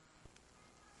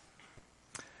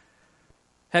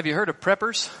Have you heard of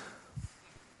preppers?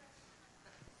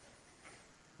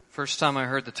 First time I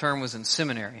heard the term was in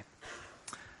seminary.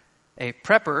 A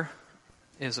prepper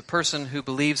is a person who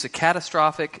believes a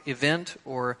catastrophic event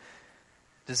or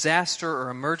disaster or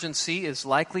emergency is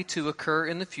likely to occur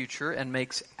in the future and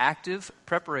makes active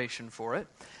preparation for it,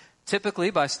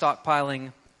 typically by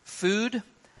stockpiling food,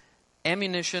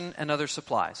 ammunition, and other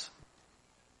supplies.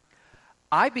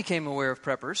 I became aware of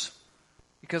preppers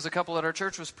because a couple at our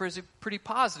church was pretty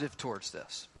positive towards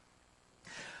this.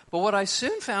 But what I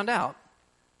soon found out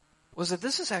was that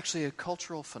this is actually a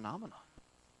cultural phenomenon.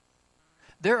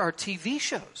 There are TV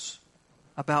shows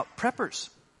about preppers.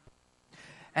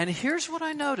 And here's what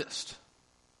I noticed.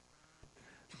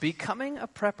 Becoming a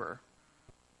prepper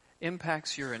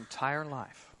impacts your entire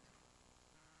life.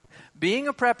 Being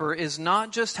a prepper is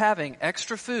not just having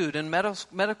extra food and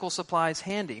medical supplies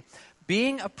handy.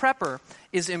 Being a prepper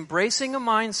is embracing a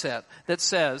mindset that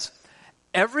says,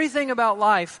 everything about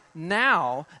life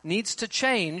now needs to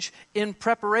change in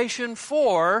preparation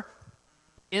for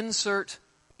insert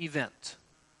event.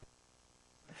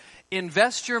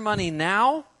 Invest your money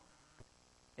now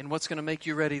in what's going to make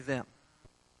you ready then.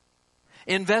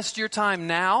 Invest your time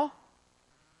now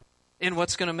in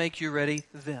what's going to make you ready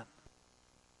then.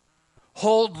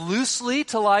 Hold loosely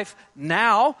to life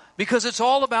now because it's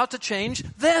all about to change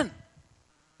then.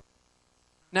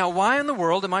 Now, why in the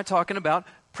world am I talking about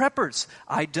preppers?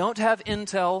 I don't have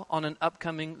intel on an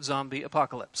upcoming zombie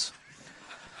apocalypse.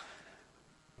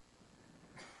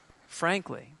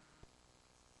 Frankly,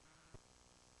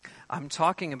 I'm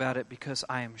talking about it because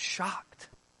I am shocked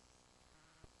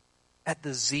at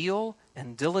the zeal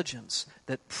and diligence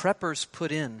that preppers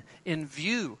put in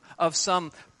view of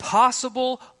some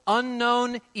possible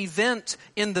unknown event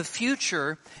in the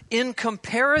future in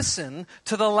comparison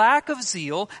to the lack of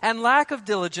zeal and lack of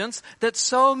diligence that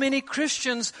so many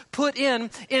Christians put in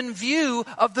view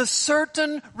of the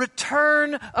certain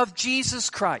return of Jesus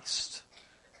Christ.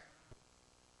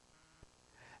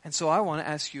 And so I want to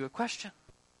ask you a question.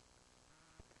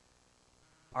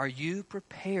 Are you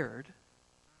prepared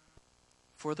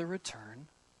for the return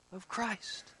of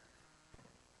Christ?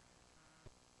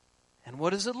 And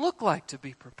what does it look like to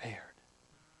be prepared?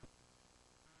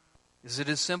 Is it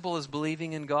as simple as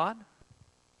believing in God?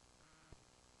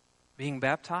 Being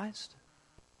baptized?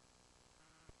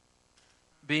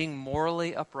 Being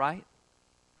morally upright?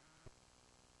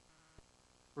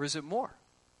 Or is it more?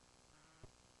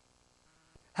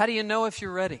 How do you know if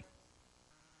you're ready?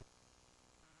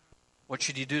 What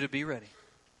should you do to be ready?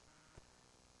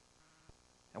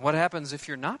 And what happens if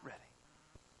you're not ready?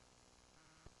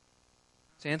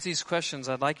 To answer these questions,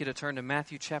 I'd like you to turn to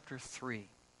Matthew chapter 3.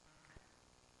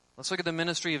 Let's look at the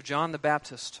ministry of John the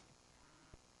Baptist.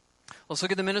 Let's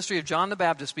look at the ministry of John the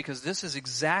Baptist because this is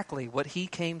exactly what he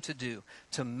came to do,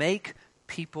 to make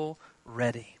people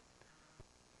ready.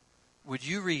 Would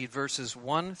you read verses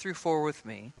 1 through 4 with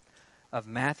me of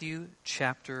Matthew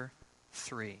chapter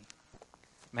 3?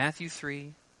 Matthew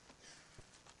 3,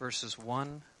 verses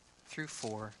 1 through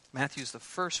 4. Matthew's the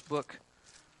first book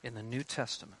in the New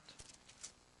Testament.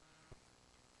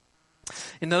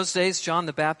 In those days, John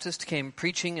the Baptist came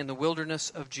preaching in the wilderness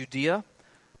of Judea,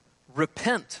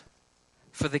 "Repent,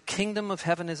 for the kingdom of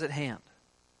heaven is at hand."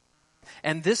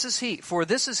 And this is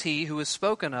he who is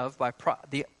spoken of by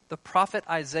the prophet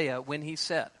Isaiah when he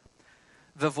said,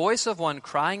 "The voice of one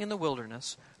crying in the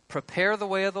wilderness, prepare the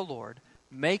way of the Lord,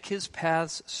 make his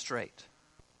paths straight."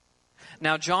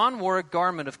 Now John wore a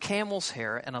garment of camel's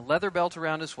hair and a leather belt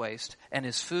around his waist, and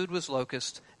his food was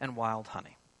locust and wild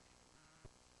honey.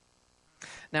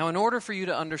 Now, in order for you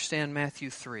to understand Matthew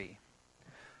 3,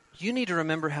 you need to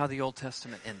remember how the Old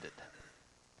Testament ended.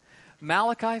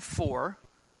 Malachi 4,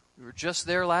 we were just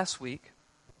there last week.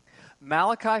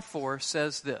 Malachi 4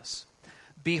 says this,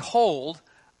 "Behold,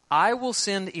 I will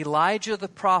send Elijah the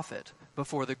prophet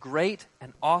before the great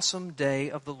and awesome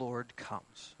day of the Lord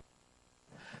comes."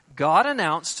 God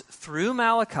announced through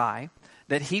Malachi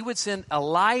that he would send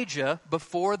Elijah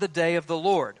before the day of the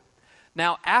Lord.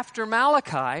 Now, after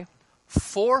Malachi,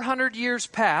 400 years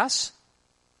pass,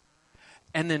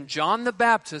 and then John the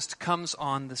Baptist comes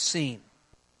on the scene.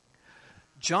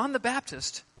 John the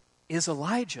Baptist is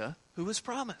Elijah who was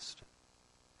promised.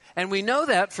 And we know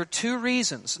that for two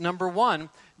reasons. Number one,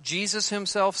 Jesus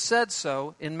himself said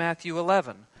so in Matthew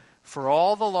 11. "For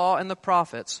all the law and the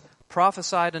prophets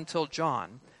prophesied until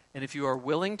John, and if you are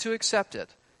willing to accept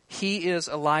it, he is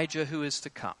Elijah who is to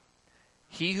come.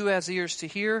 He who has ears to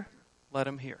hear, let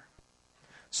him hear."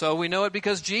 So we know it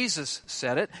because Jesus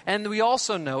said it, and we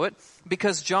also know it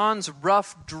because John's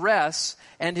rough dress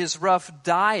and his rough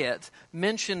diet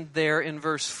mentioned there in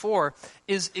verse 4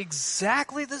 is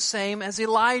exactly the same as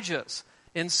Elijah's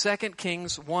in 2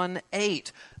 Kings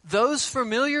 1:8. Those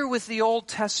familiar with the Old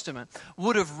Testament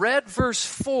would have read verse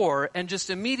 4 and just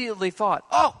immediately thought,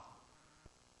 oh,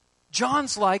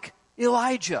 John's like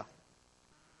Elijah.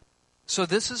 So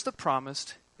this is the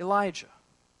promised Elijah.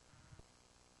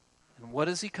 And what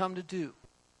does he come to do?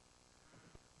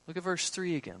 Look at verse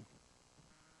 3 again.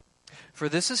 For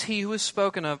this is he who is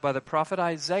spoken of by the prophet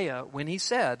Isaiah when he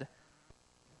said,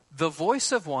 the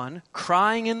voice of one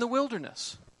crying in the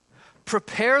wilderness,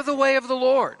 prepare the way of the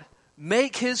Lord,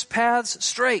 make his paths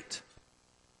straight.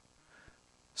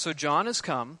 So John has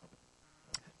come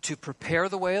to prepare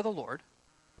the way of the Lord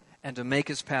and to make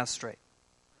his path straight.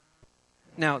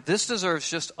 Now, this deserves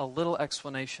just a little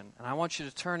explanation, and I want you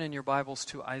to turn in your Bibles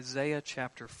to Isaiah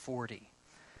chapter 40.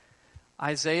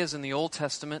 Isaiah is in the Old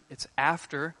Testament. It's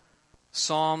after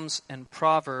Psalms and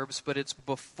Proverbs, but it's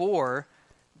before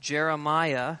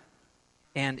Jeremiah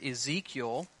and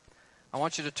Ezekiel. I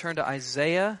want you to turn to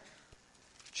Isaiah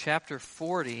chapter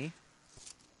 40.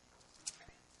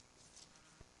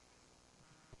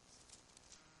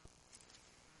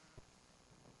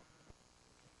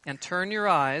 And turn your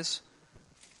eyes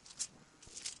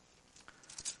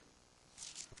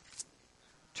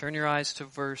to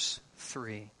verse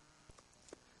 3.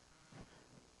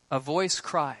 A voice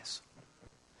cries,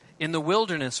 in the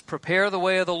wilderness, prepare the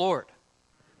way of the Lord.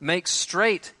 Make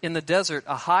straight in the desert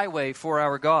a highway for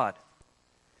our God.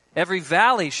 Every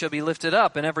valley shall be lifted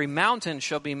up, and every mountain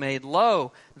shall be made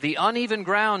low. The uneven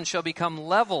ground shall become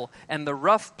level, and the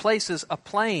rough places a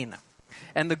plain.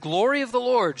 And the glory of the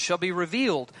Lord shall be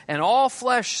revealed, and all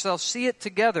flesh shall see it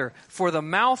together, for the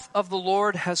mouth of the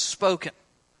Lord has spoken.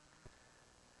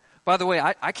 By the way,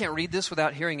 I can't read this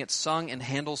without hearing it sung in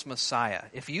Handel's Messiah.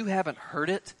 If you haven't heard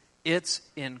it, it's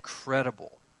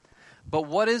incredible. But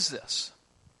what is this?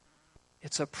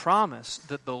 It's a promise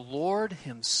that the Lord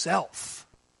himself,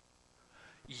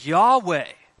 Yahweh,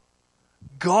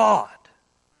 God,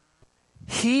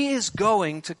 he is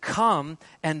going to come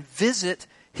and visit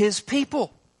his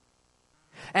people.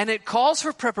 And it calls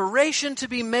for preparation to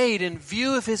be made in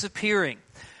view of his appearing.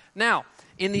 Now,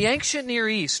 in the ancient Near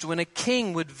East, when a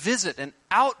king would visit an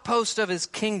outpost of his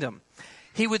kingdom,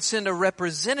 he would send a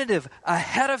representative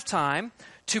ahead of time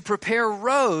to prepare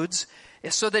roads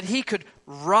so that he could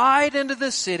ride into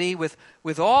the city with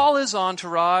all his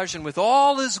entourage and with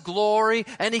all his glory,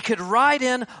 and he could ride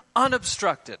in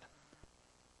unobstructed.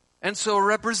 And so a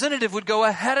representative would go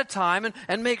ahead of time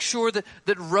and make sure that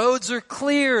roads are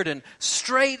cleared and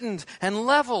straightened and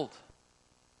leveled.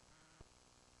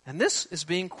 And this is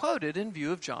being quoted in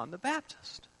view of John the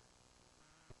Baptist.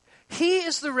 He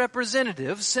is the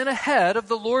representative sent ahead of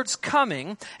the Lord's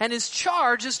coming, and his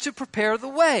charge is to prepare the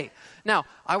way. Now,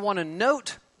 I want to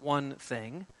note one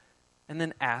thing and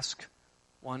then ask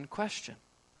one question.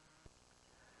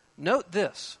 Note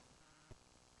this.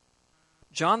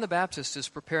 John the Baptist is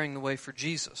preparing the way for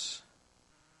Jesus.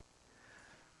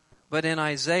 But in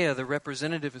Isaiah, the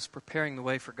representative is preparing the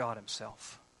way for God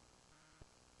himself.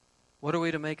 What are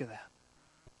we to make of that?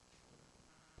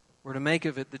 We're to make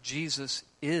of it that Jesus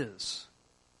is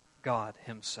God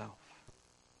himself.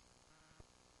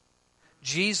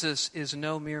 Jesus is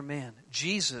no mere man.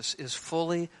 Jesus is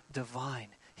fully divine.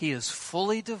 He is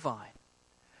fully divine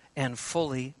and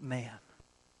fully man.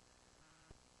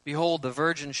 Behold, the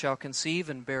virgin shall conceive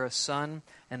and bear a son,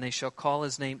 and they shall call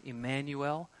his name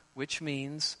Emmanuel, which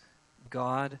means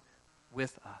God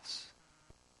with us.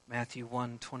 Matthew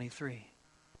 1:23.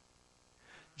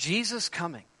 Jesus'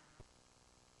 coming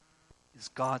is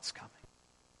God's coming.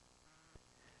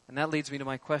 And that leads me to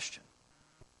my question.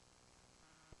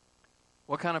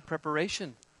 What kind of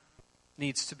preparation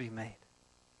needs to be made?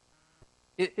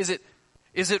 Is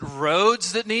it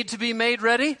roads that need to be made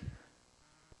ready?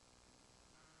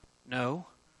 No.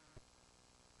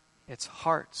 It's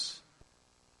hearts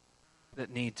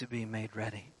that need to be made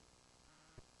ready.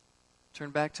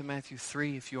 Turn back to Matthew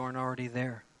 3 if you aren't already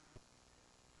there.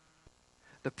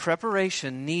 The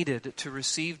preparation needed to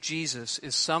receive Jesus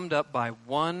is summed up by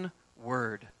one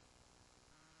word: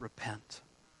 repent.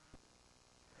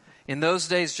 In those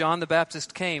days, John the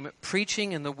Baptist came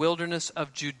preaching in the wilderness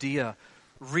of Judea,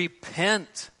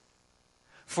 repent,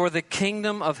 for the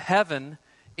kingdom of heaven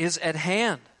is at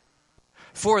hand.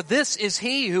 For this is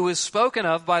he who is spoken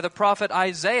of by the prophet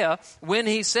Isaiah when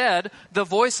he said, the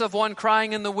voice of one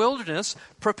crying in the wilderness,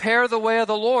 prepare the way of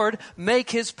the Lord,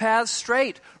 make his paths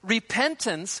straight.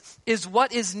 Repentance is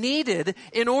what is needed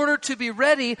in order to be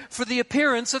ready for the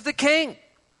appearance of the king.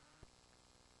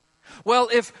 Well,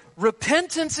 if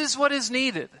repentance is what is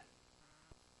needed,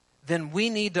 then we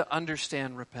need to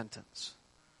understand repentance.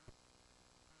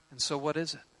 And so what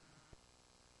is it?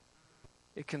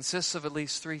 It consists of at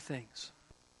least three things.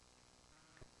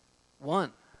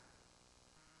 One,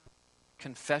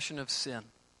 confession of sin.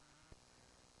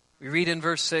 We read in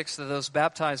verse 6 that those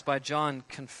baptized by John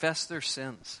confess their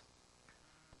sins.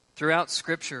 Throughout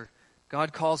Scripture,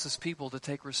 God calls His people to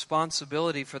take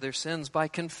responsibility for their sins by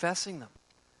confessing them.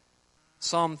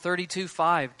 Psalm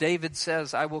 32:5, David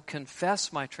says, I will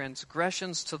confess my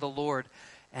transgressions to the Lord,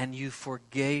 and you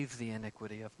forgave the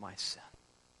iniquity of my sin.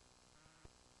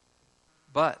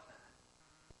 But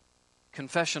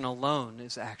confession alone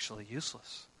is actually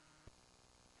useless.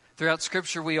 Throughout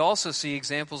Scripture, we also see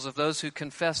examples of those who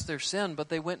confessed their sin, but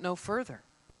they went no further.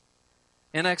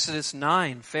 In Exodus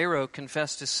 9, Pharaoh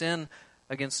confessed his sin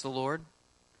against the Lord.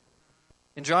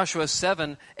 In Joshua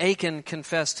 7, Achan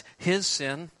confessed his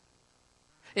sin.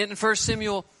 In 1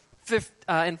 Samuel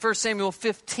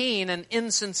 15, an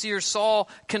insincere Saul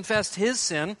confessed his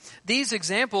sin. These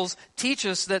examples teach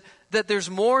us that there's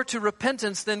more to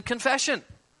repentance than confession.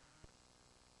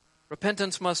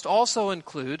 Repentance must also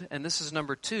include, and this is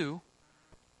number 2,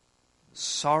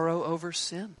 sorrow over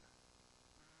sin.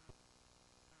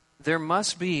 There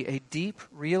must be a deep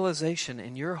realization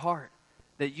in your heart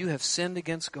that you have sinned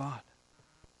against God.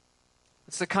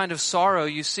 It's the kind of sorrow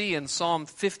you see in Psalm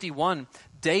 51.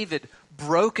 David,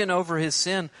 broken over his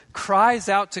sin, cries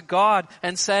out to God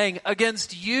and saying,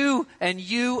 against you and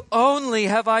you only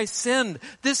have I sinned.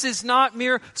 This is not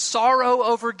mere sorrow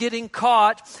over getting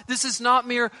caught. This is not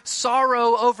mere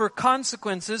sorrow over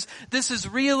consequences. This is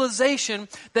realization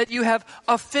that you have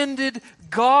offended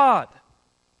God.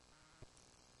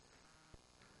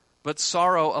 But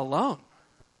sorrow alone,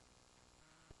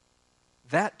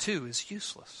 that too is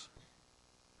useless.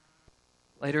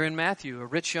 Later in Matthew, a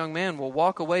rich young man will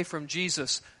walk away from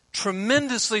Jesus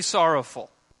tremendously sorrowful,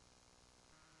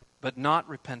 but not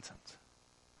repentant,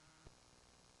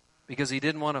 because he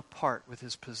didn't want to part with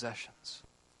his possessions.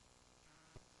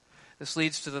 This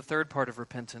leads to the third part of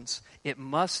repentance. It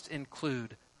must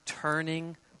include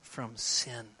turning from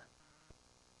sin.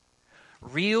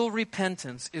 Real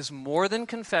repentance is more than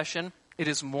confession. It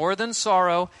is more than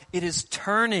sorrow. It is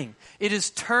turning. It is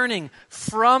turning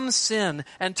from sin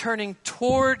and turning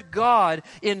toward God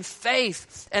in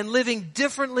faith and living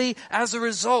differently as a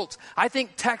result. I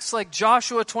think texts like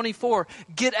Joshua 24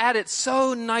 get at it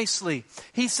so nicely.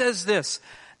 He says this,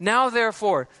 now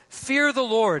therefore, fear the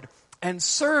Lord and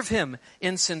serve Him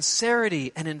in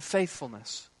sincerity and in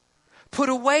faithfulness. Put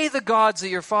away the gods that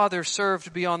your father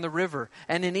served beyond the river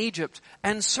and in Egypt,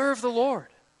 and serve the Lord.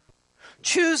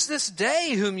 Choose this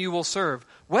day whom you will serve,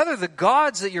 whether the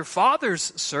gods that your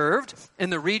fathers served in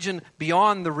the region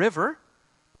beyond the river,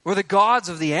 or the gods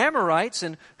of the Amorites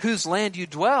in whose land you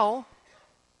dwell.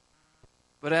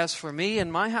 But as for me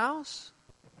and my house,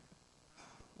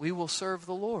 we will serve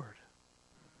the Lord.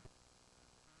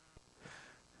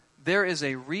 There is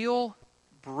a real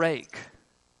break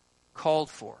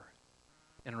called for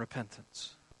in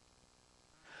repentance.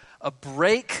 A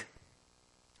break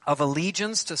of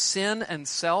allegiance to sin and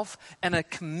self and a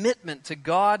commitment to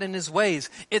God and His ways.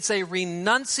 It's a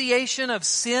renunciation of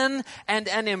sin and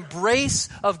an embrace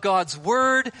of God's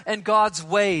word and God's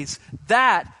ways.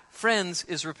 That, friends,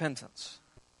 is repentance.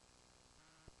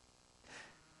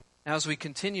 Now, as we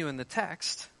continue in the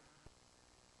text,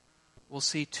 we'll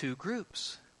see two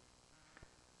groups.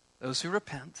 Those who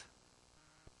repent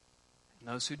and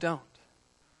those who don't.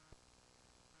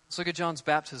 Let's look at John's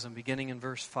baptism beginning in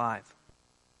verse 5.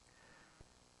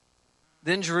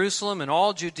 Then Jerusalem and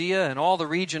all Judea and all the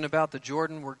region about the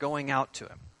Jordan were going out to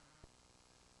him.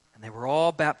 And they were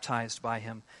all baptized by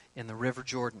him in the river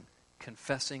Jordan,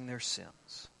 confessing their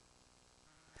sins.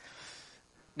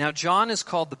 Now John is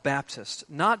called the Baptist,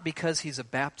 not because he's a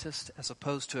Baptist as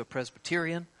opposed to a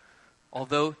Presbyterian,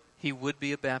 although he would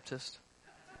be a Baptist,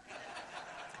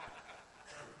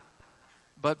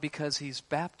 but because he's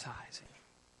baptizing.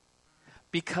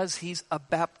 Because he's a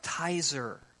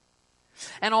baptizer.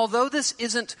 And although this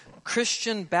isn't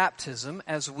Christian baptism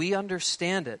as we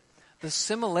understand it, the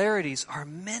similarities are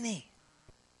many.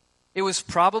 It was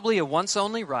probably a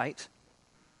once-only rite.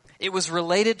 It was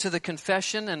related to the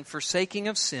confession and forsaking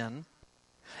of sin.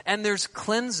 And there's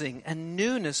cleansing and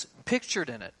newness pictured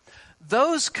in it.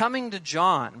 Those coming to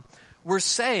John were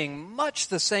saying much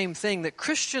the same thing that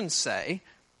Christians say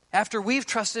after we've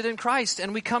trusted in Christ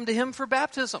and we come to Him for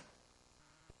baptism.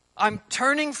 I'm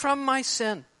turning from my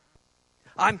sin.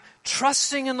 I'm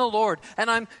trusting in the Lord,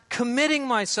 and I'm committing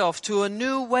myself to a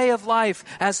new way of life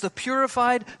as the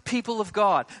purified people of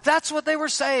God. That's what they were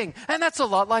saying, and that's a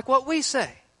lot like what we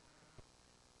say.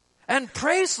 And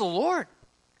praise the Lord,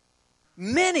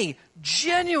 many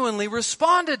genuinely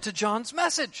responded to John's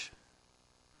message.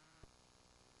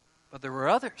 But there were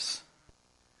others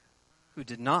who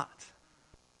did not.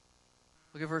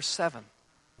 Look at verse 7.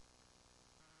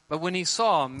 But when he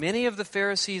saw many of the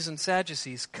Pharisees and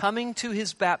Sadducees coming to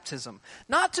his baptism,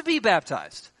 not to be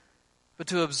baptized, but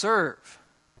to observe,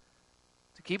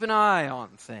 to keep an eye on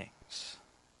things,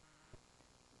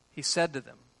 he said to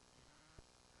them,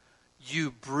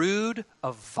 "You brood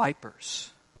of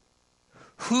vipers,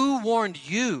 who warned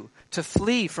you to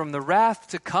flee from the wrath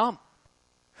to come?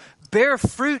 Bear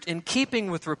fruit in keeping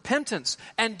with repentance,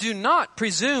 and do not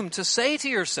presume to say to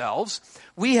yourselves,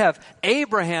 'We have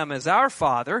Abraham as our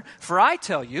father,' for I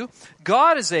tell you,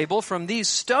 God is able from these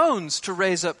stones to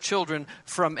raise up children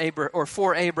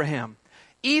for Abraham.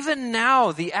 Even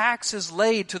now the axe is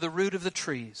laid to the root of the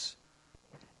trees.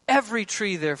 Every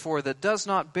tree, therefore, that does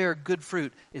not bear good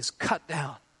fruit is cut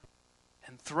down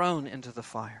and thrown into the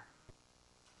fire."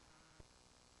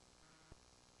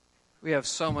 We have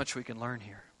so much we can learn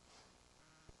here.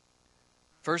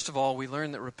 First of all, we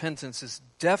learn that repentance is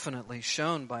definitely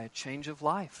shown by a change of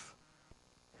life.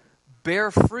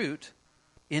 Bear fruit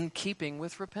in keeping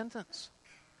with repentance.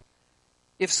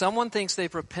 If someone thinks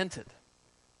they've repented,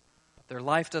 but their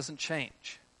life doesn't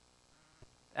change,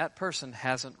 that person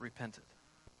hasn't repented.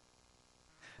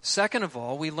 Second of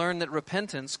all, we learn that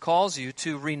repentance calls you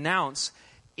to renounce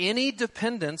any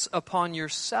dependence upon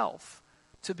yourself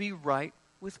to be right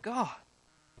with God.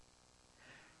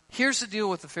 Here's the deal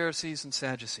with the Pharisees and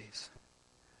Sadducees.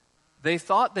 They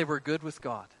thought they were good with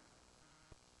God.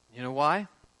 You know why?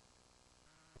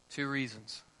 2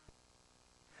 reasons.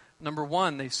 Number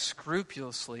one, they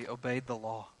scrupulously obeyed the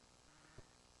law.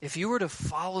 If you were to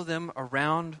follow them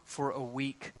around for a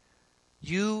week,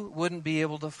 you wouldn't be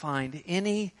able to find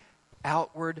any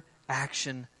outward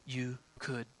action you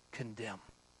could condemn.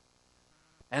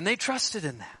 And they trusted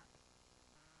in that.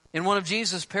 In one of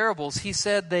Jesus' parables, he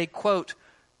said they, quote,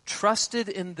 "trusted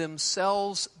in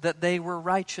themselves that they were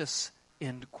righteous,"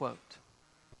 end quote.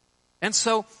 And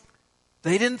so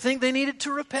they didn't think they needed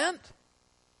to repent.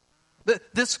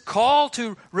 This call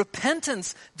to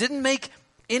repentance didn't make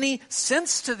any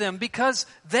sense to them because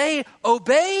they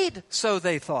obeyed, so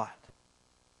they thought.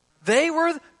 They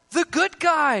were the good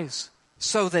guys,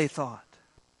 so they thought.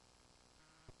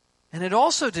 And it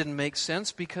also didn't make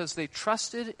sense because they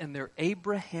trusted in their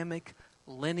Abrahamic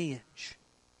lineage.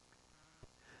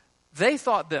 They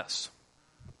thought this: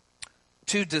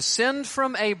 to descend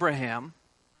from Abraham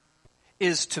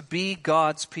is to be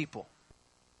God's people.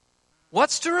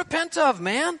 What's to repent of,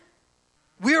 man?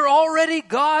 We're already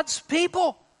God's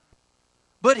people.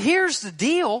 But here's the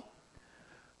deal.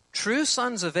 True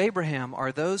sons of Abraham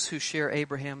are those who share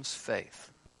Abraham's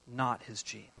faith, not his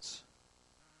genes.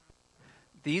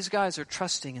 These guys are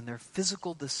trusting in their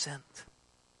physical descent,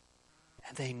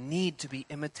 and they need to be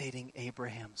imitating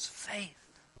Abraham's faith.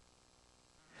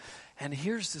 And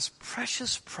here's this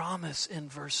precious promise in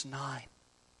verse 9.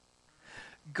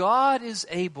 God is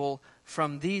able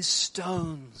from these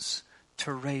stones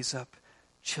to raise up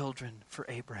children for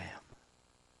Abraham.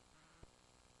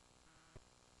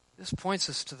 This points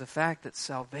us to the fact that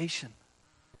salvation,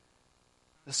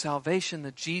 the salvation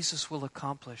that Jesus will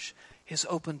accomplish, is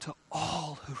open to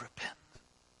all who repent.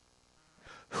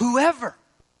 Whoever,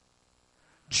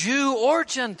 Jew or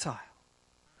Gentile,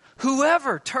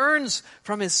 whoever turns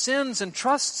from his sins and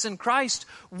trusts in Christ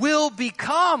will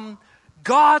become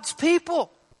God's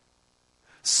people,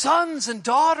 sons and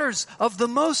daughters of the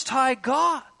Most High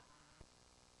God.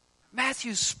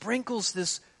 Matthew sprinkles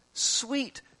this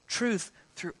sweet truth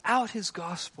throughout his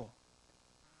gospel.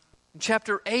 In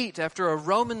chapter 8, after a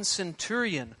Roman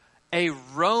centurion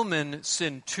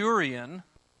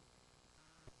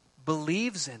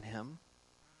believes in him,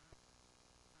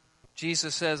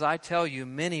 Jesus says, "I tell you,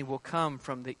 many will come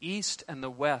from the east and the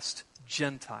west,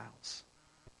 Gentiles,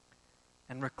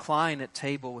 and recline at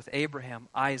table with Abraham,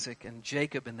 Isaac, and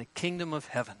Jacob in the kingdom of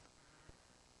heaven,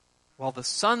 while the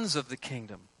sons of the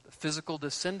kingdom, the physical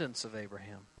descendants of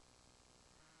Abraham,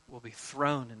 will be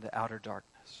thrown into outer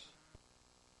darkness."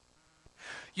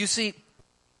 You see,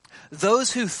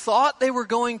 those who thought they were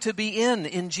going to be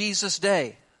in Jesus'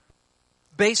 day,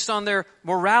 based on their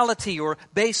morality or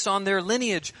based on their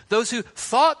lineage, those who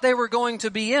thought they were going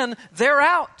to be in, they're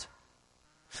out.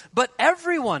 But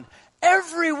everyone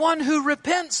who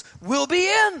repents will be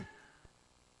in.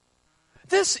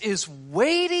 This is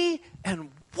weighty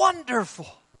and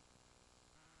wonderful.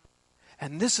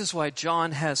 And this is why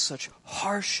John has such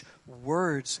harsh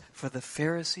words for the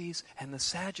Pharisees and the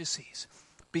Sadducees,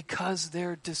 because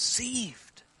they're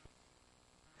deceived.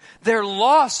 They're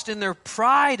lost in their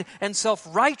pride and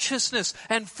self-righteousness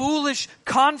and foolish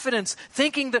confidence,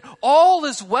 thinking that all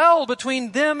is well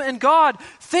between them and God,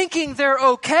 thinking they're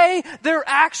okay. They're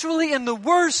actually in the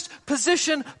worst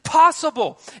position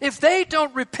possible. If they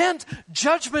don't repent,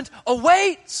 judgment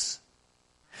awaits.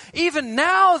 Even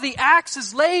now the axe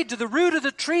is laid to the root of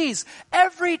the trees.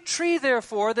 Every tree,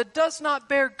 therefore, that does not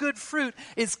bear good fruit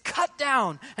is cut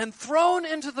down and thrown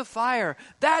into the fire.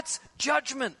 That's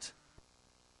judgment.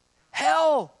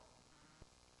 Hell.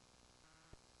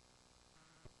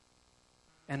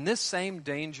 And this same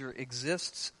danger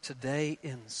exists today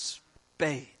in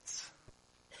spades.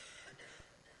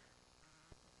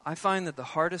 I find that the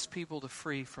hardest people to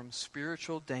free from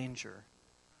spiritual danger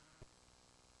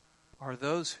are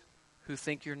those who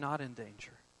think you're not in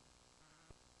danger.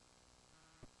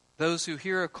 Those who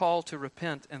hear a call to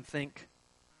repent and think,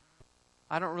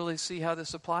 I don't really see how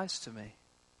this applies to me.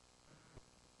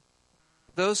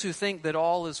 Those who think that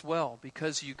all is well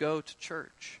because you go to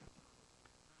church,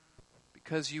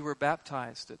 because you were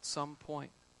baptized at some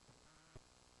point,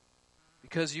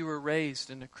 because you were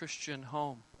raised in a Christian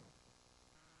home,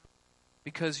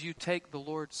 because you take the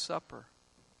Lord's Supper,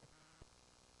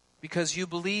 because you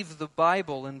believe the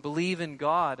Bible and believe in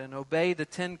God and obey the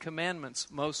 10 Commandments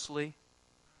mostly,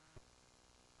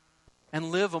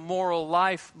 and live a moral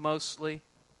life mostly.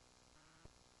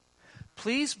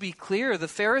 Please be clear, the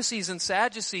Pharisees and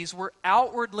Sadducees were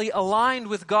outwardly aligned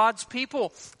with God's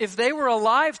people. If they were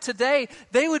alive today,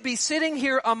 they would be sitting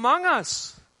here among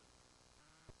us.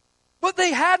 But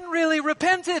they hadn't really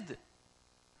repented.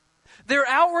 Their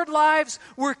outward lives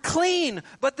were clean,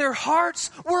 but their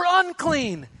hearts were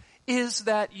unclean. Is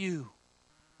that you?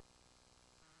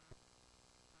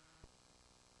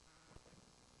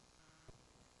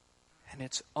 And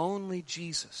it's only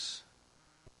Jesus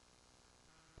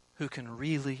who can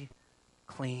really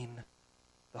clean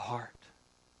the heart.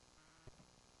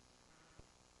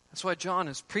 That's why John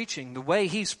is preaching the way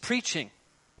he's preaching.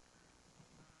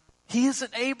 He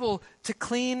isn't able to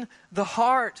clean the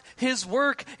heart. His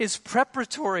work is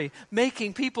preparatory,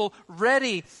 making people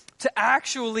ready to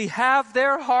actually have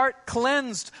their heart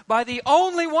cleansed by the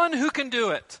only one who can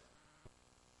do it.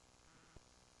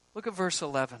 Look at verse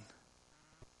 11.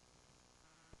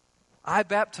 I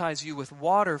baptize you with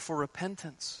water for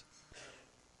repentance.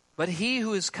 But he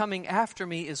who is coming after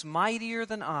me is mightier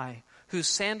than I, whose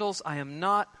sandals I am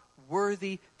not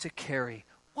worthy to carry.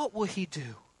 What will he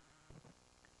do?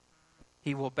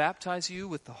 He will baptize you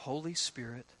with the Holy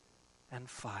Spirit and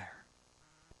fire.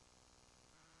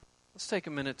 Let's take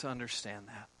a minute to understand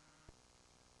that.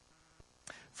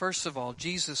 First of all,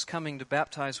 Jesus coming to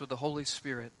baptize with the Holy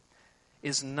Spirit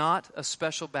is not a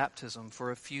special baptism for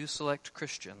a few select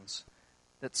Christians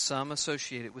that some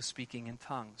associate it with speaking in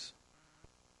tongues.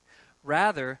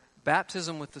 Rather,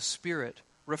 baptism with the Spirit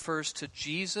refers to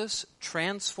Jesus'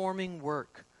 transforming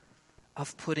work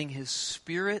of putting His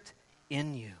Spirit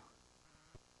in you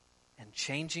and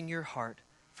changing your heart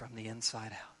from the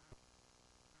inside out.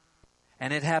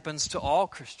 And it happens to all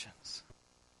Christians.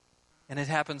 And it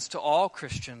happens to all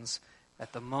Christians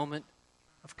at the moment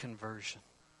of conversion.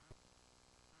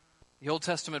 The Old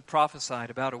Testament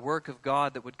prophesied about a work of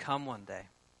God that would come one day.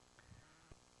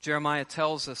 Jeremiah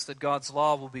tells us that God's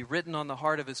law will be written on the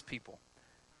heart of His people.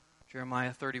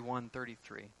 Jeremiah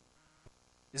 31:33.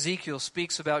 Ezekiel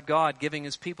speaks about God giving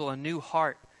His people a new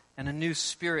heart and a new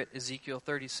spirit, Ezekiel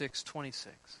 36:26.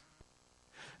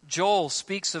 Joel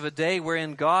speaks of a day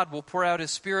wherein God will pour out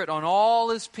His Spirit on all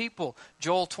His people,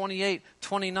 Joel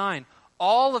 28:29.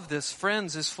 All of this,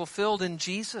 friends, is fulfilled in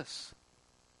Jesus.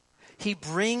 He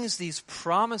brings these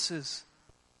promises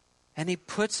and He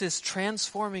puts His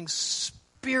transforming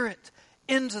Spirit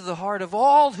into the heart of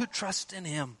all who trust in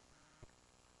Him.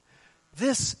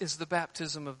 This is the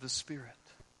baptism of the Spirit.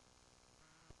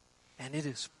 And it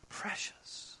is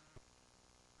precious.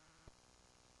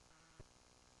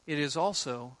 It is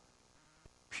also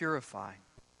purifying.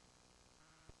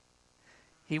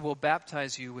 He will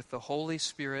baptize you with the Holy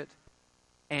Spirit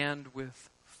and with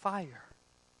fire.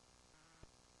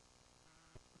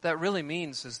 What that really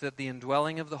means is that the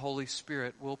indwelling of the Holy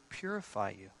Spirit will purify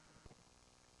you.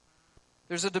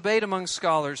 There's a debate among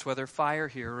scholars whether fire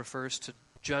here refers to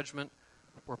judgment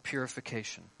or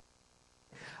purification.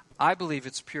 I believe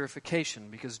it's purification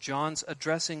because John's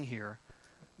addressing here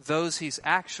those he's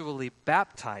actually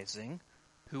baptizing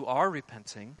who are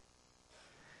repenting,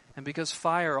 and because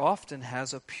fire often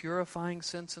has a purifying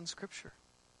sense in Scripture.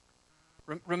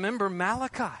 Remember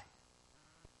Malachi.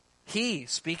 He,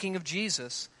 speaking of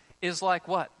Jesus, is like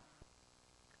what?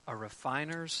 A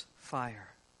refiner's fire.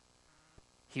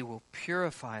 He will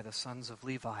purify the sons of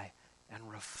Levi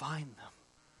and refine them.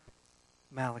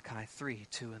 Malachi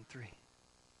 3:2-3.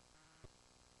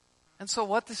 And so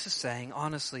what this is saying,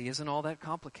 honestly, isn't all that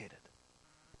complicated.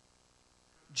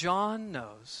 John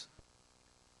knows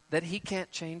that he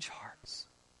can't change hearts.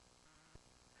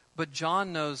 But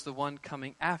John knows the one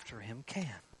coming after him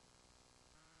can.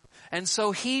 And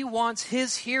so he wants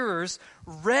his hearers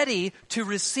ready to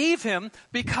receive him,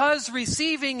 because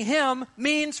receiving him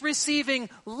means receiving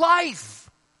life.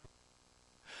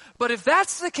 But if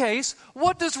that's the case,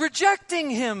 what does rejecting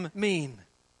him mean?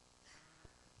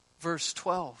 Verse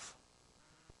 12.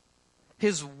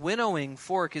 His winnowing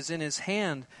fork is in his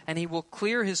hand, and he will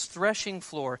clear his threshing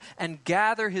floor and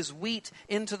gather his wheat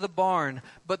into the barn,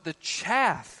 but the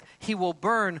chaff he will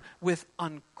burn with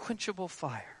unquenchable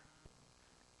fire.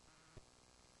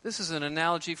 This is an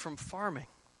analogy from farming.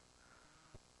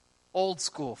 Old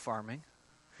school farming.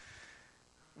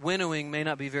 Winnowing may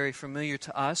not be very familiar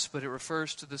to us, but it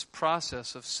refers to this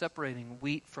process of separating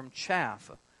wheat from chaff.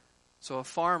 So a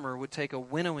farmer would take a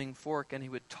winnowing fork and he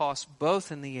would toss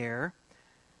both in the air,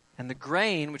 and the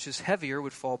grain, which is heavier,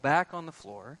 would fall back on the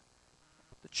floor.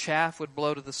 The chaff would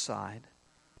blow to the side,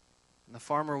 and the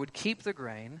farmer would keep the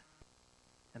grain,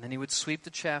 and then he would sweep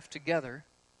the chaff together,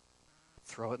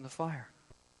 throw it in the fire.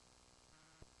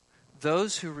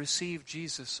 Those who receive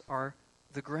Jesus are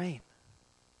the grain.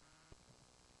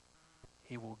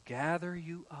 He will gather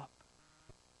you up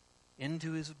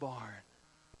into his barn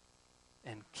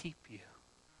and keep you.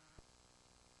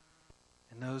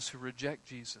 And those who reject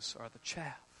Jesus are the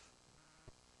chaff.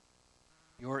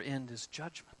 Your end is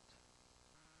judgment.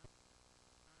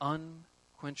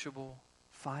 Unquenchable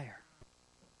fire.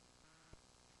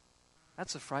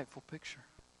 That's a frightful picture.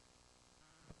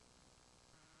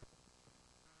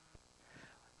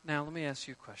 Now, let me ask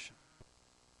you a question.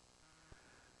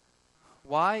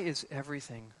 Why is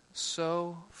everything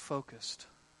so focused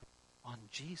on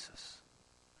Jesus?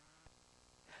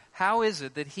 How is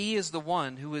it that he is the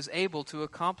one who is able to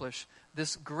accomplish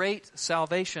this great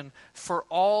salvation for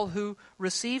all who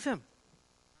receive him?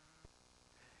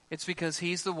 It's because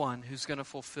he's the one who's going to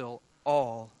fulfill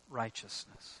all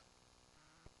righteousness.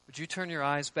 Would you turn your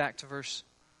eyes back to verse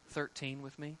 13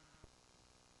 with me?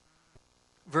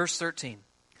 Verse 13.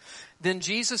 Then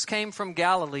Jesus came from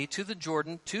Galilee to the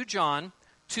Jordan to John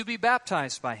to be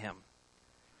baptized by him.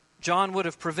 John would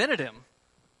have prevented him,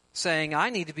 saying,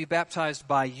 I need to be baptized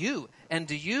by you, and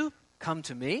do you come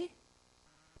to me?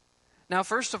 Now,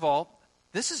 first of all,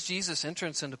 this is Jesus'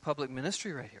 entrance into public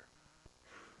ministry right here.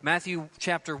 Matthew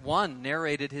chapter 1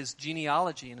 narrated his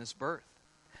genealogy and his birth.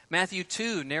 Matthew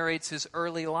 2 narrates his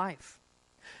early life.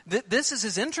 This is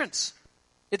his entrance.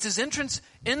 It's his entrance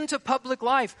into public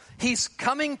life. He's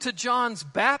coming to John's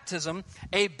baptism,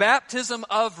 a baptism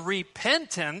of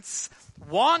repentance,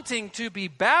 wanting to be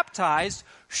baptized.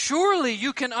 Surely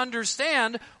you can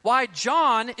understand why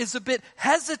John is a bit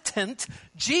hesitant.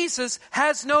 Jesus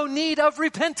has no need of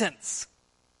repentance.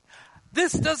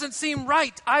 This doesn't seem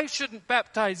right. I shouldn't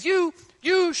baptize you.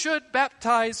 You should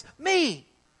baptize me.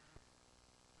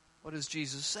 What does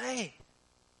Jesus say?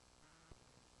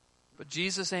 But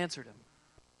Jesus answered him,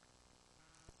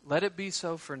 let it be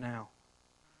so for now,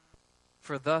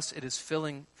 for thus it is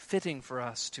fitting for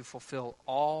us to fulfill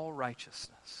all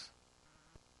righteousness.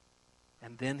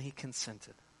 And then he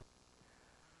consented.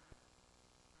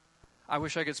 I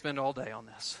wish I could spend all day on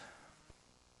this.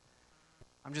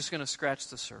 I'm just going to scratch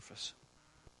the surface.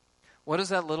 What does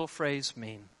that little phrase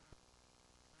mean?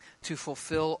 To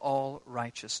fulfill all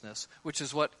righteousness, which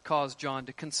is what caused John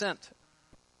to consent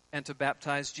and to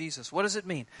baptize Jesus. What does it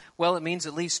mean? Well, it means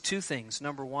at least two things.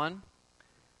 Number one,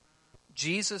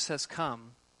 Jesus has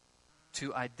come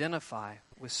to identify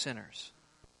with sinners.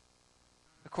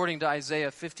 According to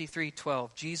Isaiah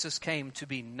 53:12, Jesus came to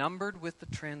be numbered with the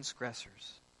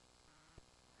transgressors.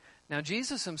 Now,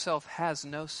 Jesus himself has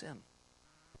no sin.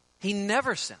 He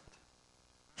never sinned.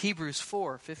 Hebrews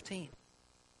 4:15.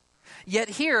 Yet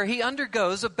here he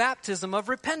undergoes a baptism of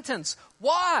repentance.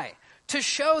 Why? To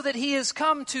show that he has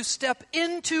come to step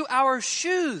into our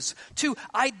shoes, to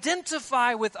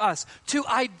identify with us, to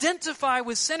identify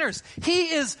with sinners.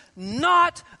 He is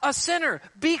not a sinner,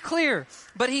 be clear.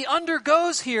 But he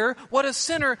undergoes here what a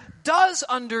sinner does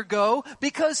undergo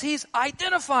because he's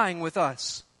identifying with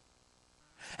us.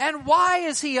 And why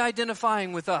is he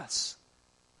identifying with us?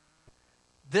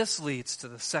 This leads to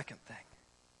the second thing.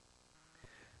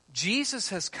 Jesus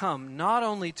has come not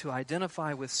only to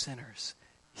identify with sinners,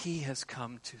 he has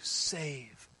come to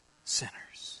save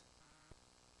sinners.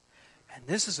 And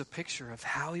this is a picture of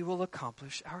how he will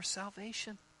accomplish our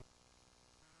salvation.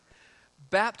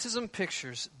 Baptism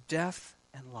pictures death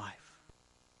and life,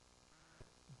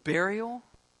 burial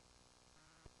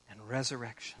and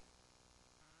resurrection.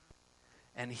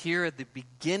 And here at the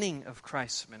beginning of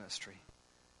Christ's ministry,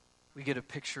 we get a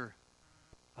picture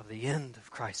of the end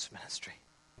of Christ's ministry.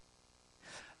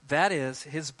 That is,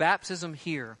 his baptism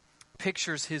here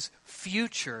pictures his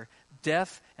future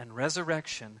death and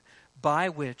resurrection by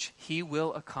which he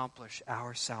will accomplish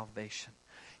our salvation.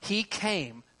 He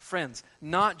came, friends,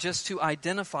 not just to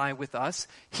identify with us.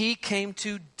 He came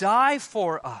to die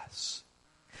for us.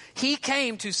 He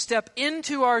came to step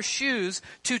into our shoes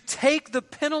to take the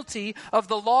penalty of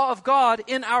the law of God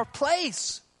in our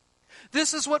place.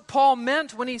 This is what Paul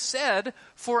meant when he said,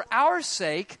 for our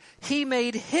sake, he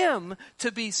made him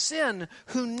to be sin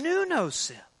who knew no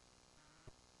sin,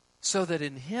 so that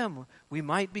in him we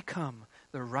might become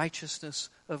the righteousness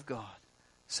of God.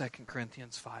 2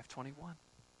 Corinthians 5:21.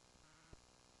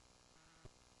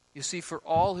 You see, for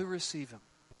all who receive him,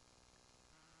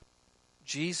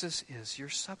 Jesus is your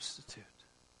substitute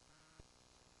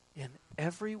in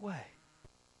every way.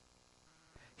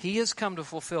 He has come to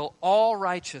fulfill all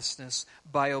righteousness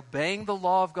by obeying the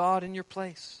law of God in your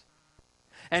place.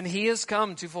 And he has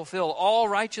come to fulfill all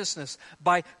righteousness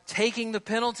by taking the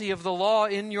penalty of the law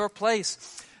in your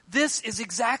place. This is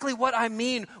exactly what I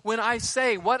mean when I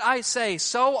say what I say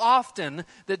so often,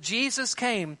 that Jesus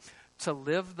came to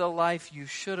live the life you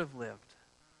should have lived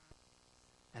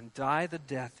and die the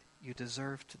death you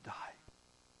deserve to die.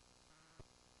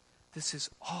 This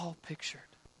is all pictured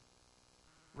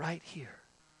right here.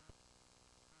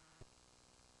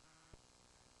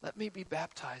 Let me be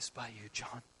baptized by you,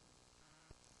 John.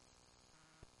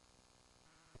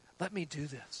 Let me do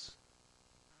this.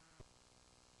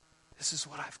 This is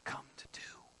what I've come to do.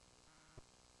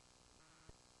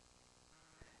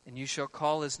 And you shall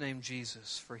call his name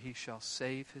Jesus, for he shall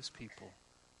save his people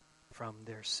from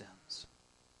their sins.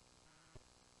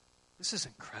 This is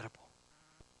incredible.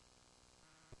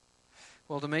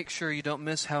 Well, to make sure you don't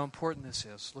miss how important this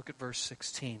is, look at verse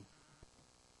 16.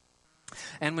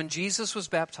 And when Jesus was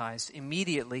baptized,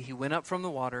 immediately he went up from the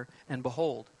water, and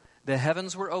behold, the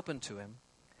heavens were opened to him,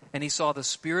 and he saw the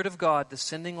Spirit of God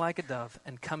descending like a dove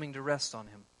and coming to rest on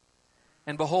him.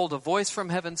 And behold, a voice from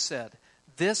heaven said,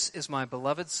 "This is my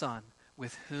beloved Son,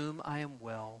 with whom I am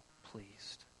well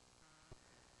pleased."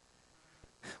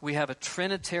 We have a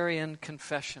Trinitarian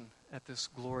confession at this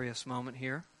glorious moment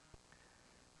here.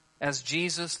 As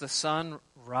Jesus, the Son,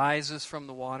 rises from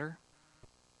the water,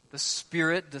 the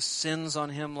Spirit descends on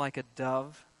him like a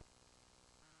dove,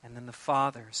 and then the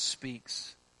Father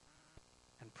speaks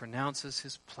and pronounces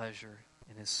his pleasure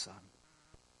in his Son.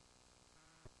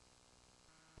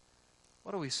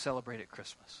 What do we celebrate at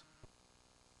Christmas?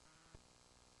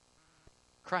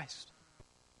 Christ.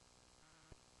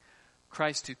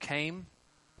 Christ who came,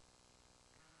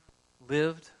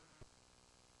 lived,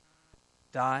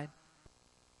 died,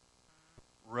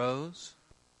 rose,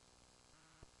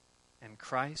 and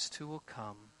Christ who will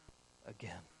come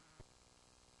again.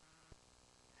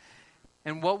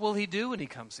 And what will he do when he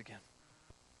comes again?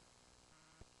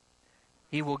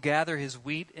 He will gather his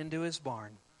wheat into his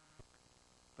barn,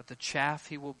 but the chaff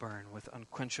he will burn with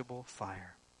unquenchable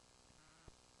fire.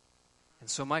 And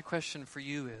so my question for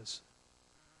you is,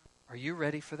 are you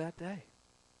ready for that day?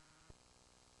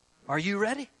 Are you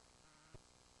ready?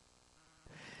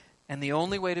 And the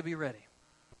only way to be ready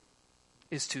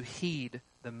is to heed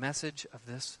the message of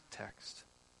this text,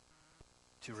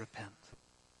 to repent.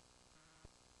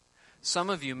 Some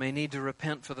of you may need to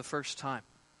repent for the first time.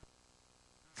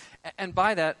 And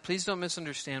by that, please don't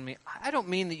misunderstand me. I don't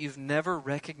mean that you've never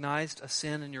recognized a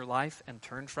sin in your life and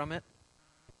turned from it.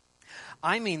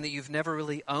 I mean that you've never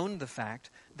really owned the fact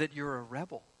that you're a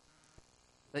rebel,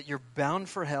 that you're bound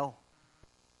for hell.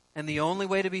 And the only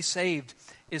way to be saved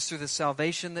is through the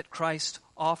salvation that Christ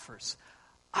offers.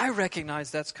 I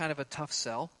recognize that's kind of a tough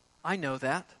sell. I know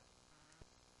that.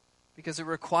 Because it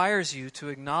requires you to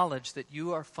acknowledge that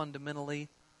you are fundamentally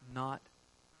not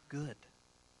good.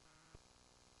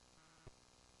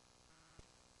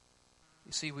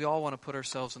 You see, we all want to put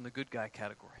ourselves in the good guy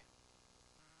category.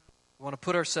 We want to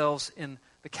put ourselves in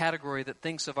the category that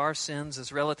thinks of our sins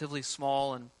as relatively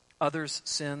small and others'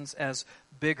 sins as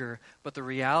bigger. But the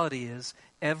reality is,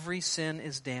 every sin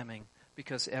is damning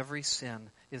because every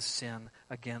sin is sin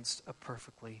against a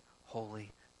perfectly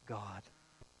holy God.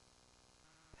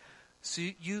 So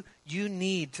you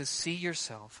need to see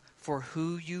yourself for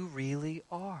who you really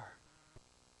are.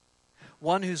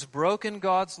 One who's broken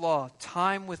God's law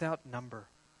time without number.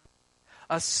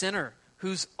 A sinner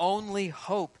whose only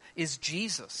hope is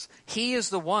Jesus. He is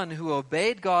the one who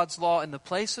obeyed God's law in the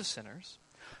place of sinners,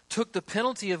 took the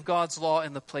penalty of God's law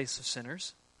in the place of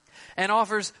sinners, and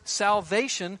offers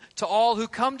salvation to all who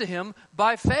come to him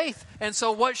by faith. And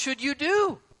so what should you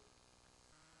do?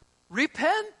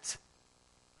 Repent.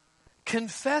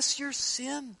 Confess your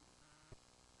sin.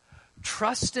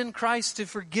 Trust in Christ to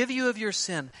forgive you of your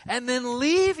sin, and then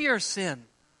leave your sin.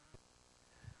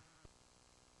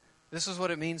 This is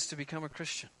what it means to become a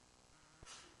Christian.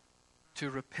 To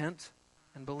repent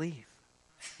and believe.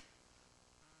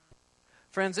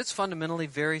 Friends, it's fundamentally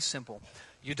very simple.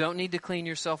 You don't need to clean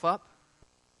yourself up.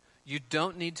 You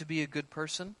don't need to be a good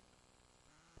person.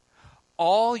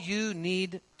 All you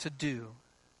need to do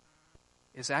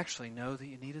is actually know that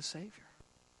you need a Savior.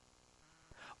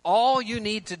 All you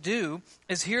need to do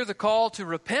is hear the call to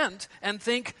repent and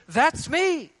think, that's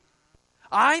me.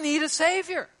 I need a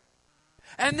Savior.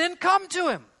 And then come to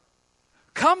Him.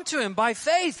 Come to Him by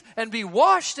faith and be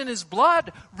washed in His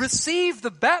blood. Receive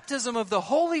the baptism of the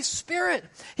Holy Spirit.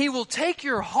 He will take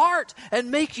your heart and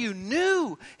make you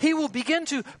new. He will begin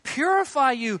to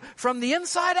purify you from the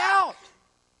inside out.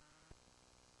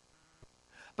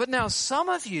 But now some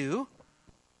of you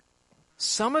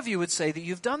would say that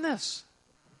you've done this.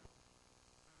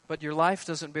 But your life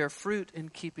doesn't bear fruit in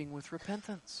keeping with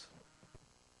repentance.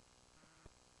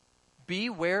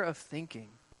 Beware of thinking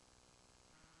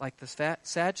like the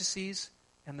Sadducees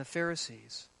and the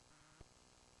Pharisees,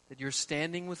 that your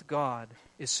standing with God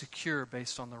is secure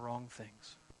based on the wrong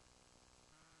things.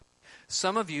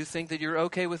 Some of you think that you're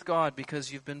okay with God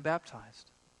because you've been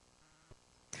baptized.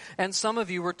 And some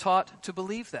of you were taught to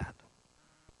believe that.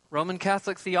 Roman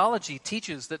Catholic theology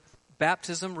teaches that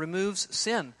baptism removes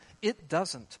sin. It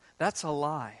doesn't. That's a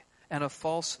lie and a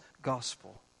false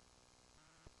gospel.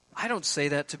 I don't say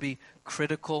that to be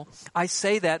critical. I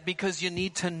say that because you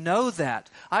need to know that.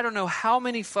 I don't know how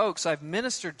many folks I've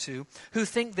ministered to who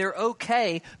think they're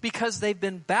okay because they've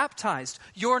been baptized.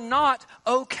 You're not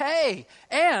okay.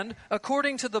 And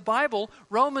according to the Bible,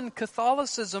 Roman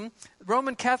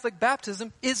Catholic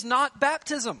baptism is not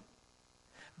baptism.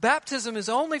 Baptism is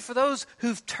only for those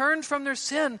who've turned from their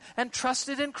sin and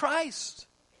trusted in Christ.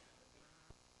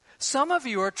 Some of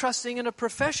you are trusting in a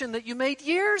profession that you made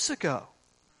years ago.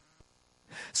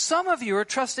 Some of you are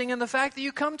trusting in the fact that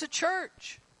you come to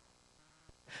church.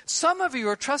 Some of you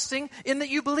are trusting in that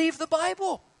you believe the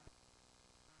Bible.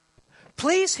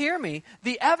 Please hear me.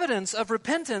 The evidence of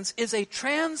repentance is a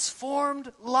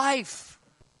transformed life.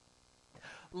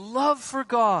 Love for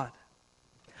God.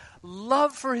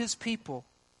 Love for His people.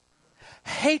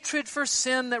 Hatred for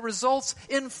sin that results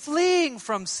in fleeing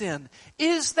from sin.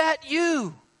 Is that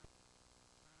you?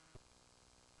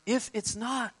 If it's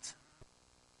not,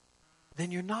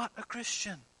 then you're not a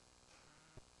Christian.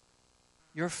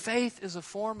 Your faith is a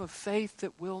form of faith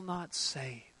that will not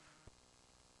save.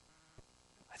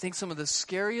 I think some of the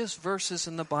scariest verses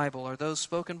in the Bible are those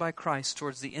spoken by Christ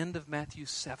towards the end of Matthew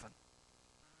 7.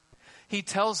 He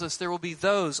tells us there will be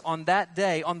those on that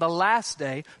day, on the last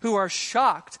day, who are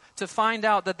shocked to find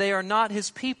out that they are not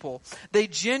His people. They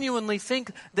genuinely think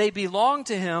they belong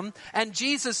to Him, and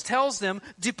Jesus tells them,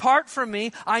 "Depart from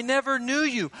me, I never knew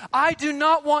you." I do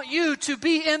not want you to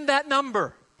be in that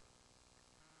number.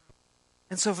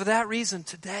 And so for that reason,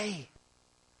 today,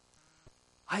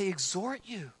 I exhort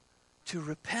you to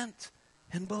repent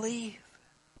and believe.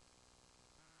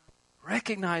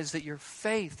 Recognize that your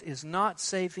faith is not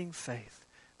saving faith,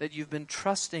 that you've been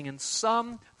trusting in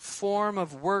some form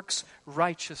of works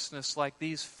righteousness like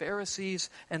these Pharisees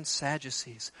and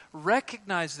Sadducees.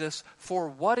 Recognize this for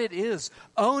what it is.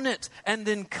 Own it, and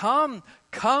then come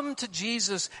to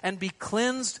Jesus and be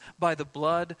cleansed by the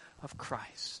blood of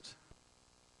Christ.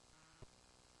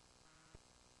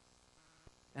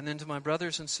 And then to my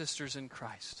brothers and sisters in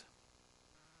Christ,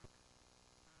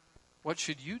 what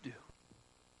should you do?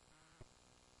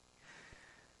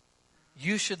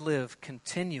 You should live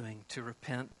continuing to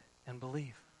repent and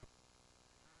believe.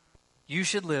 You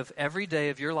should live every day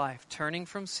of your life turning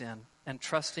from sin and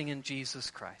trusting in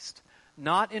Jesus Christ.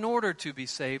 Not in order to be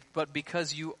saved, but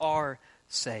because you are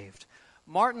saved.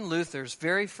 Martin Luther's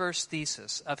very first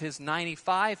thesis of his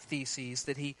 95 theses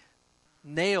that he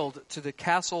nailed to the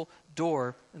castle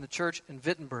door in the church in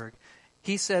Wittenberg,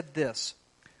 he said this: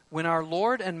 when our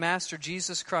Lord and Master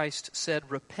Jesus Christ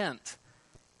said, "Repent,"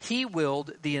 He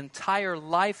willed the entire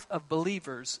life of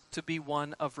believers to be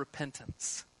one of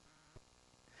repentance.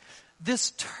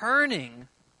 This turning,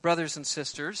 brothers and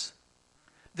sisters,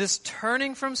 this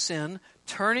turning from sin,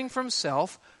 turning from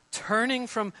self, turning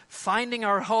from finding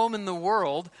our home in the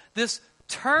world, this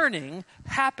turning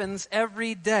happens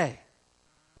every day.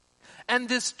 And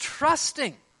this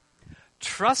trusting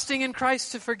trusting in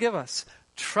Christ to forgive us,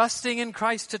 trusting in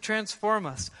Christ to transform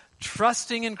us,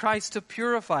 trusting in Christ to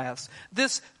purify us.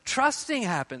 This trusting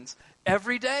happens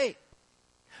every day.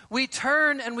 We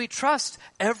turn and we trust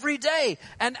every day.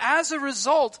 And as a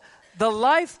result, the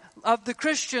life of the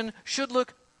Christian should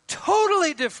look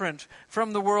totally different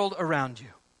from the world around you.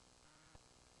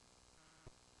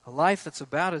 A life that's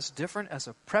about as different as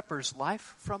a prepper's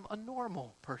life from a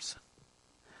normal person.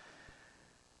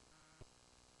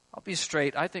 I'll be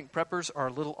straight, I think preppers are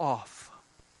a little off.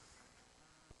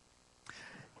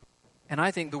 And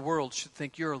I think the world should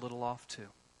think you're a little off too.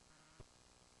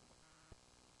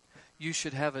 You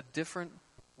should have a different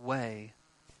way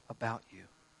about you.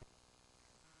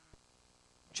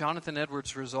 Jonathan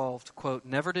Edwards resolved, quote,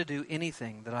 never to do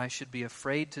anything that I should be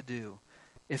afraid to do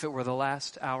if it were the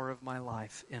last hour of my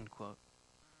life, end quote.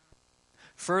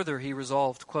 Further, he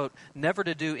resolved, quote, never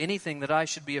to do anything that I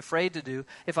should be afraid to do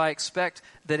if I expect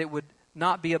that it would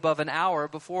not be above an hour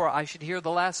before I should hear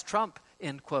the last trump,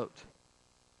 end quote.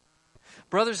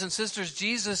 Brothers and sisters,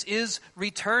 Jesus is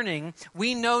returning.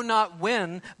 We know not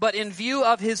when, but in view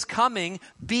of his coming,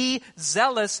 be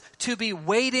zealous to be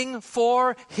waiting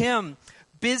for him,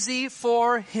 busy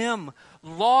for him,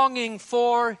 longing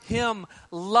for him,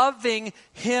 loving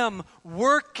him,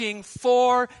 working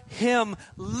for him,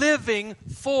 living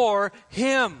for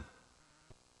him.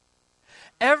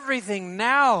 Everything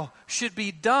now should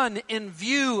be done in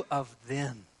view of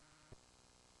then.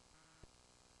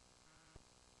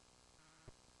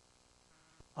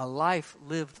 A life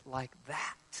lived like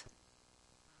that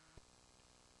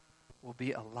will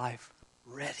be a life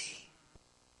ready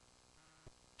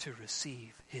to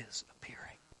receive his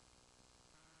appearing.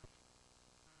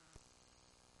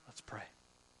 Let's pray.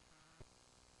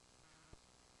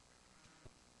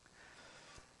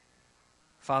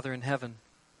 Father in heaven,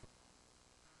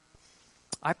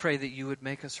 I pray that you would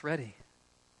make us ready.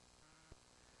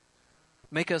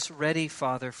 Make us ready,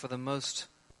 Father, for the most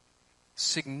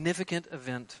significant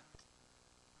event,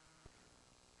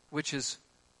 which is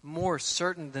more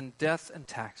certain than death and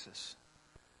taxes,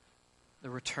 the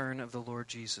return of the Lord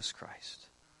Jesus Christ.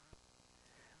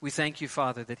 We thank you,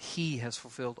 Father, that he has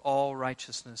fulfilled all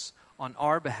righteousness on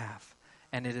our behalf,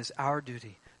 and it is our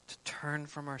duty to turn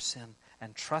from our sin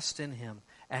and trust in him.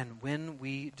 And when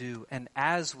we do, and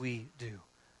as we do,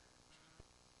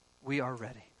 we are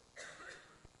ready.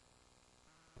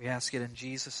 We ask it in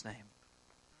Jesus' name.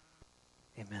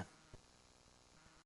 Amen.